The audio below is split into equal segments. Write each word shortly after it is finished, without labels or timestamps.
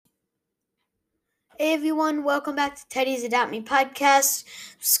Hey everyone, welcome back to Teddy's Adopt Me podcast.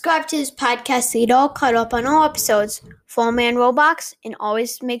 Subscribe to his podcast to get all caught up on all episodes. Follow me on Roblox and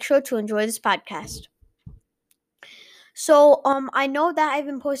always make sure to enjoy this podcast. So, I know that I've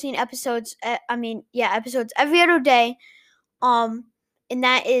been posting episodes every other day. And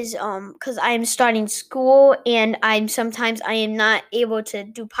that is because I am starting school and I am not able to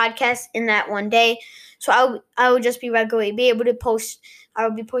do podcasts in that one day. So I will just be regularly be able to post. I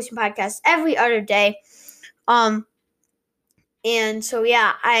will be posting podcasts every other day. And so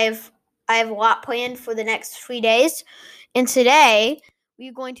yeah, I have a lot planned for the next 3 days. And today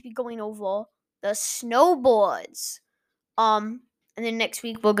we're going to be going over the snowboards. And then next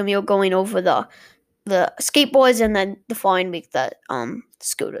week we're gonna be going over the skateboards, and then the following week the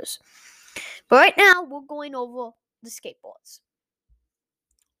scooters. But right now we're going over the skateboards.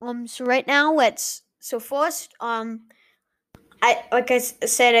 So right now first, I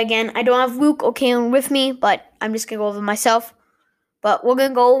said again, I don't have Luke or Kaylin with me, but I'm just gonna go over myself. But we're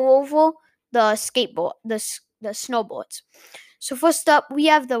gonna go over the snowboards. So first up, we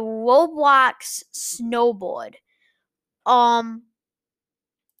have the Roblox snowboard. I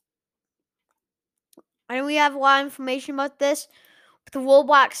know we have a lot of information about this. But the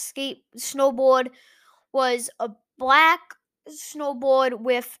Roblox snowboard was a black snowboard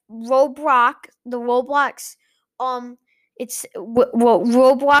with Roblox. The Roblox, it's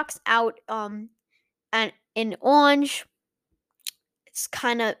Roblox out, and in orange. It's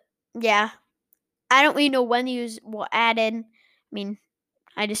kind of, yeah. I don't really know when these were added. I mean,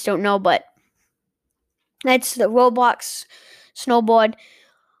 I just don't know, but that's the Roblox snowboard.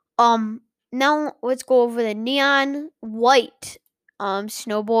 Now let's go over the neon white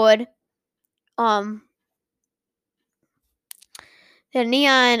snowboard. The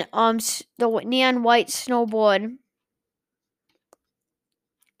neon white snowboard.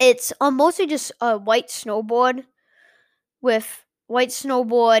 It's mostly just a white snowboard with white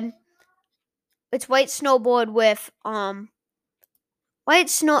snowboard. It's white snowboard with white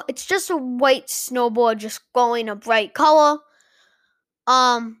snow. It's just a white snowboard, just going a bright color.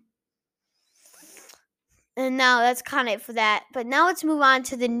 And now that's kind of it for that. But now let's move on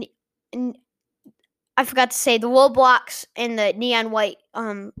to I forgot to say the Roblox and the neon white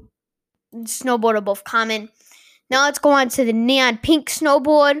snowboard are both common. Now let's go on to the neon pink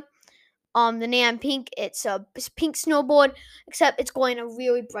snowboard. The neon pink, it's a pink snowboard, except it's going a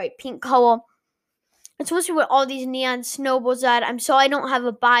really bright pink color. It's mostly what all these neon snowboards are. I'm sorry I don't have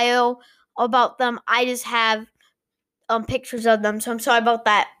a bio about them. I just have pictures of them, so I'm sorry about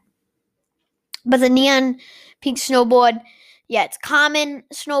that. But the neon pink snowboard, yeah, it's common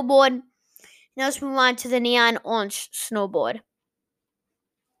snowboard. Now let's move on to the neon orange snowboard.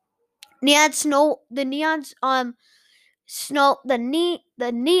 The neon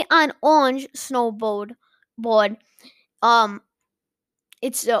orange snowboard.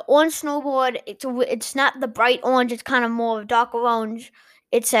 It's the orange snowboard. It's not the bright orange. It's kind of more of darker orange.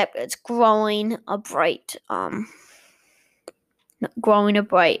 It's growing a bright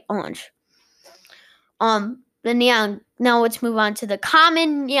orange. The neon. Now let's move on to the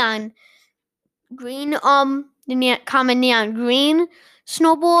common neon green. Common neon green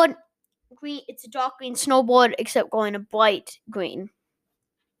snowboard. Green. It's a dark green snowboard, except going a bright green.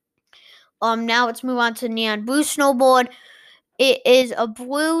 Now let's move on to neon blue snowboard. It is a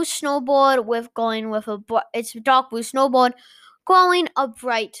blue snowboard it's a dark blue snowboard going a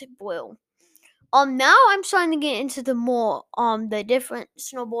bright blue. Now I'm starting to get into the different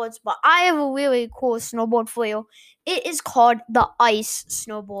snowboards, but I have a really cool snowboard for you. It is called the ice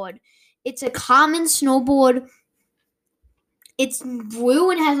snowboard. It's a common snowboard. It's blue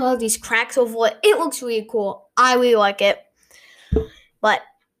and has all these cracks over it. It looks really cool. I really like it. But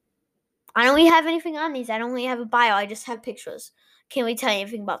I don't really have anything on these. I don't really have a bio. I just have pictures. Can't really tell you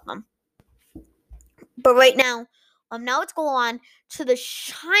anything about them. But right now, now let's go on to the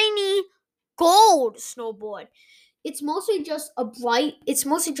shiny gold snowboard. It's mostly just a gold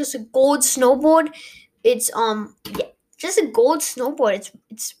snowboard. It's just a gold snowboard.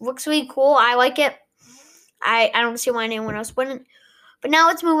 It looks really cool. I like it. I don't see why anyone else wouldn't. But now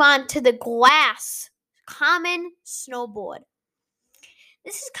let's move on to the glass common snowboard.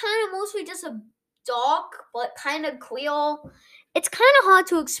 This is kind of mostly just a dark but kind of clear. It's kind of hard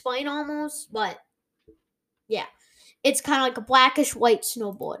to explain almost, but yeah. It's kind of like a blackish white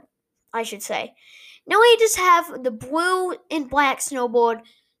snowboard, I should say. Now we just have the blue and black snowboard.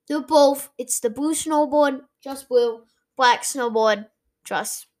 It's the blue snowboard, just blue. Black snowboard,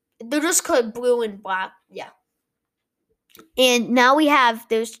 they're just called blue and black, yeah. And now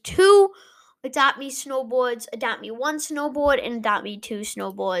there's two Adopt Me snowboards, Adopt Me 1 snowboard, and Adopt Me 2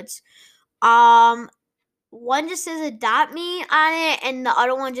 snowboards. One just says adopt me on it, and the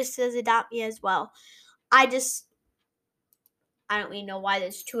other one just says adopt me as well. I don't really know why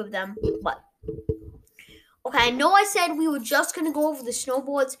there's two of them, but okay, I know I said we were just gonna go over the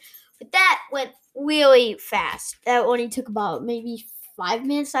snowboards, but that went really fast. That only took about maybe 5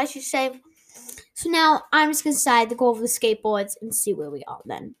 minutes, I should say. So now I'm just gonna decide to go over the skateboards and see where we are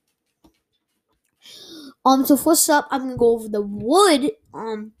then. So first up, I'm gonna go over the wood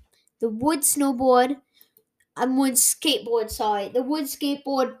snowboard. Wood skateboard, sorry. The wood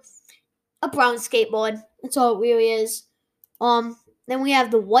skateboard, a brown skateboard. That's all it really is. Then we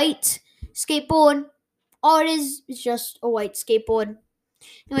have the white skateboard. All it is just a white skateboard.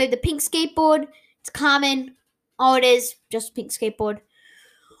 Then we have the pink skateboard. It's common. All it is, just a pink skateboard.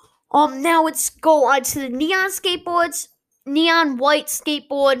 Now let's go on to the neon skateboards. Neon white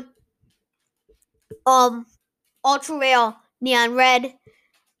skateboard. Ultra rare neon red.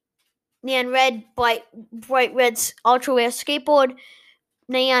 Neon red, bright red, ultra rare skateboard.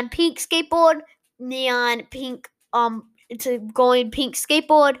 Neon pink skateboard. Neon pink, it's a glowing pink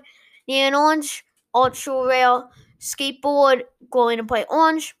skateboard. Neon orange, ultra rare skateboard, glowing and bright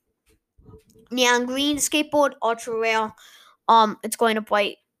orange. Neon green skateboard, ultra rare. It's going to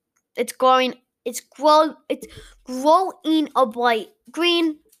bright. It's glowing. It's glowing a bright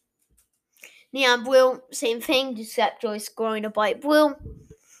green. Neon blue, same thing, except just glowing a bright blue.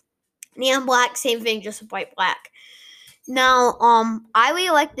 Neon black, same thing, just a bright black. Now, I really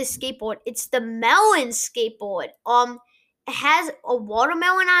like this skateboard. It's the melon skateboard. It has a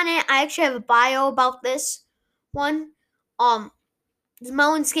watermelon on it. I actually have a bio about this one. The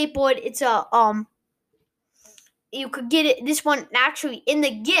melon skateboard. It's a you could get it. This one actually in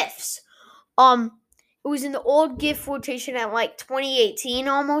the gifts. It was in the old gift rotation at like 2018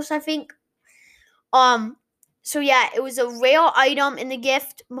 almost, I think. So yeah, it was a rare item in the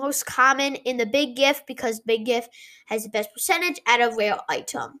gift, most common in the big gift because big gift has the best percentage at a rare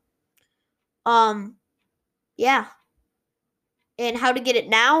item. Yeah. And how to get it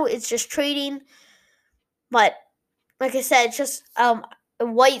now, it's just trading. But like I said, it's just a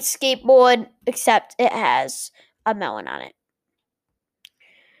white skateboard, except it has a melon on it.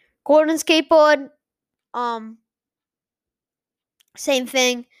 Golden skateboard, same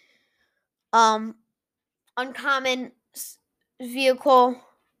thing. Uncommon vehicle.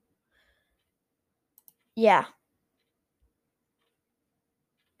 Yeah.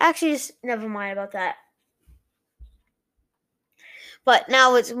 Actually, just never mind about that. But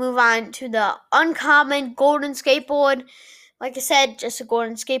now let's move on to the uncommon golden skateboard. Like I said, just a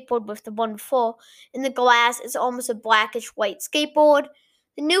golden skateboard with the one before. In the glass, it's almost a blackish white skateboard.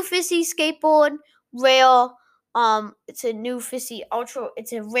 The new Fissy skateboard, rare. It's a new Fissy Ultra.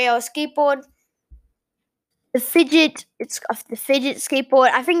 It's a rare skateboard. The fidget, the fidget skateboard.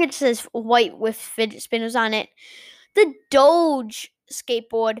 I think it says white with fidget spinners on it. The Doge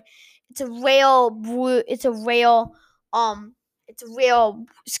skateboard. It's a rare blue. It's a rare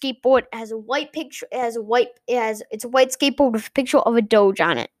skateboard. It has a white picture. It's a white skateboard with a picture of a Doge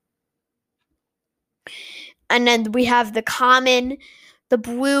on it. And then we have the common, the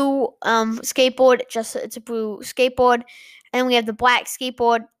blue skateboard. It's a blue skateboard. And we have the black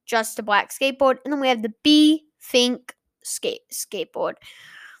skateboard, just a black skateboard. And then we have the B Fink skateboard.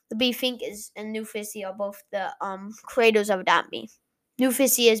 The B Fink is and New Fissy are both the creators of Adopt Me. New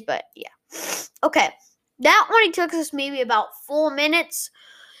Fissy is, but yeah. Okay. That only took us maybe about 4 minutes.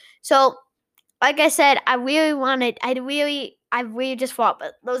 So, like I said, I really just thought,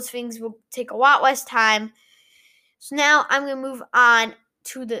 but those things will take a lot less time. So now I'm going to move on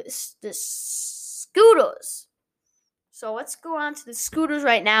to the scooters. So let's go on to the scooters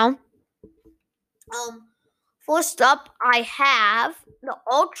right now. First up, I have the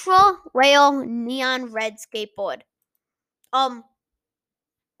Ultra Rail Neon Red skateboard.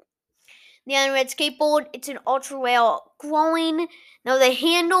 Neon Red skateboard, it's an ultra rail glowing. Now the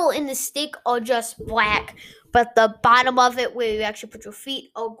handle and the stick are just black, but the bottom of it, where you actually put your feet,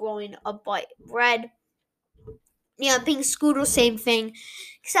 are glowing a bright red. Neon pink scooter, same thing,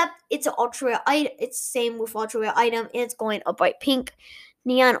 except it's an ultra rare item. It's the same with ultra rare item, and it's going a bright pink.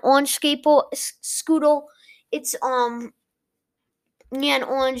 Neon orange skateboard scooter, it's neon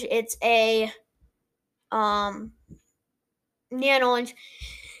orange. It's a neon orange.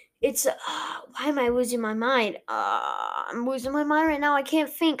 It's why am I losing my mind? I'm losing my mind right now. I can't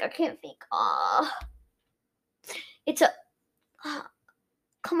think. It's a.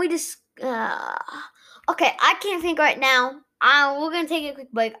 Can we just? Okay, I can't think right now. We're gonna take a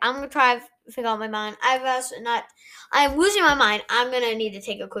quick break. I'm gonna try to figure out my mind. I'm losing my mind. I'm gonna need to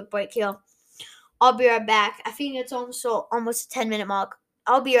take a quick break here. I'll be right back. I think it's almost a 10-minute mark.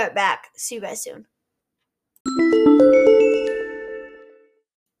 I'll be right back. See you guys soon.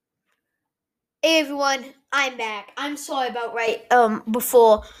 Hey everyone, I'm back. I'm sorry about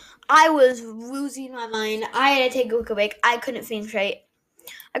before. I was losing my mind. I had to take a quick break. I couldn't think straight.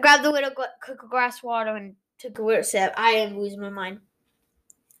 I grabbed a little cup of glass water and took a little sip. I am losing my mind.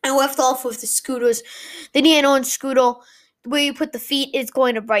 I left off with the scooters. The Neon Orange scooter, where you put the feet is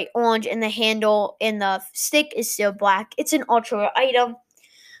going to bright orange, and the handle and the stick is still black. It's an ultra rare item.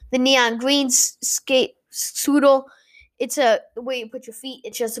 The Neon Green skate scooter, it's where you put your feet.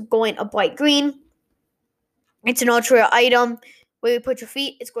 It's just going a bright green. It's an ultra rare item. Where you put your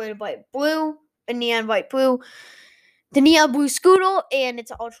feet, it's going to bright blue, a neon bright blue. The Neon Blue scooter, and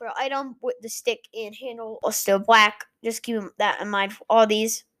it's an ultra rare item with the stick and handle are still black. Just keep that in mind for all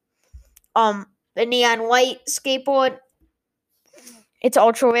these. The Neon White skateboard, it's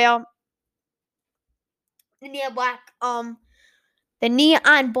ultra rare. The Neon Black, the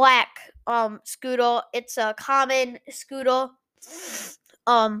Neon Black scooter, it's a common scooter.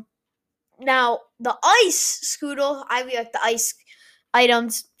 Now the ice scooter, I really like the ice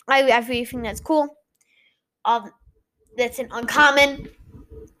items. I really think that's cool. That's an uncommon.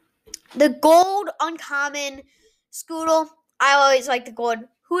 The gold uncommon scooter, I always like the gold.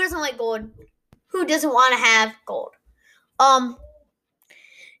 Who doesn't like gold? Who doesn't want to have gold?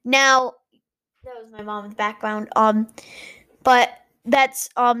 Now that was my mom in the background. But that's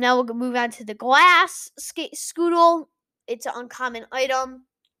now we'll move on to the glass scooter. It's an uncommon item.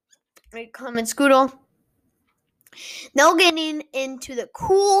 Uncommon scooter. Now getting into the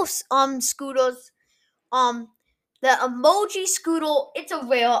cool scooters. The emoji scooter, it's a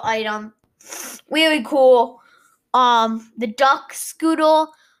rare item. Really cool. The duck scooter,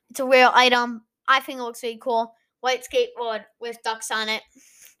 it's a rare item. I think it looks really cool. White skateboard with ducks on it.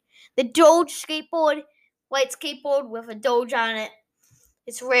 The Doge skateboard, white skateboard with a Doge on it.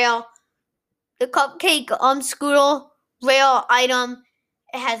 It's rare. The cupcake scooter, rare item.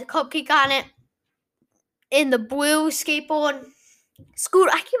 It has a cupcake on it. In the blue skateboard, scooter.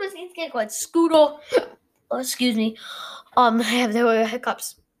 I keep saying skateboard. Scooter. Oh, excuse me. I have the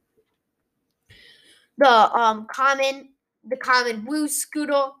hiccups. The common blue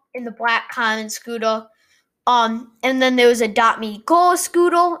scooter and the black common scooter. And then there was a Dot Me Girl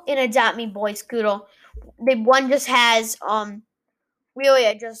scooter and a Dot Me Boy scooter. The one just has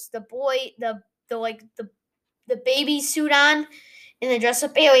really just the boy the baby suit on in the dress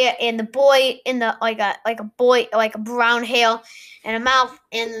up area, and the boy in the like a brown hair and a mouth,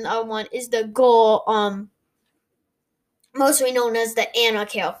 and the other one is the girl mostly known as the Anna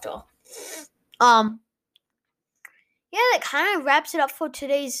character. Yeah, that kind of wraps it up for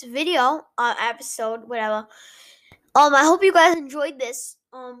today's video episode, whatever. I hope you guys enjoyed this.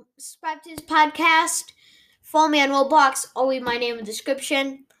 Subscribe to this podcast. Follow me on Roblox. I'll leave my name in the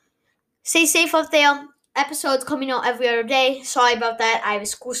description. Stay safe out there. Episodes coming out every other day. Sorry about that. I have a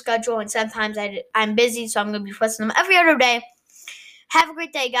school schedule, and sometimes I'm busy, so I'm going to be posting them every other day. Have a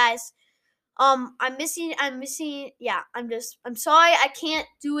great day, guys. I'm yeah, I'm sorry I can't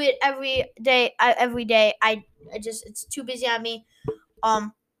do it every day. I just, it's too busy on me.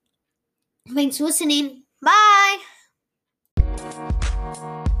 Thanks for listening. Bye.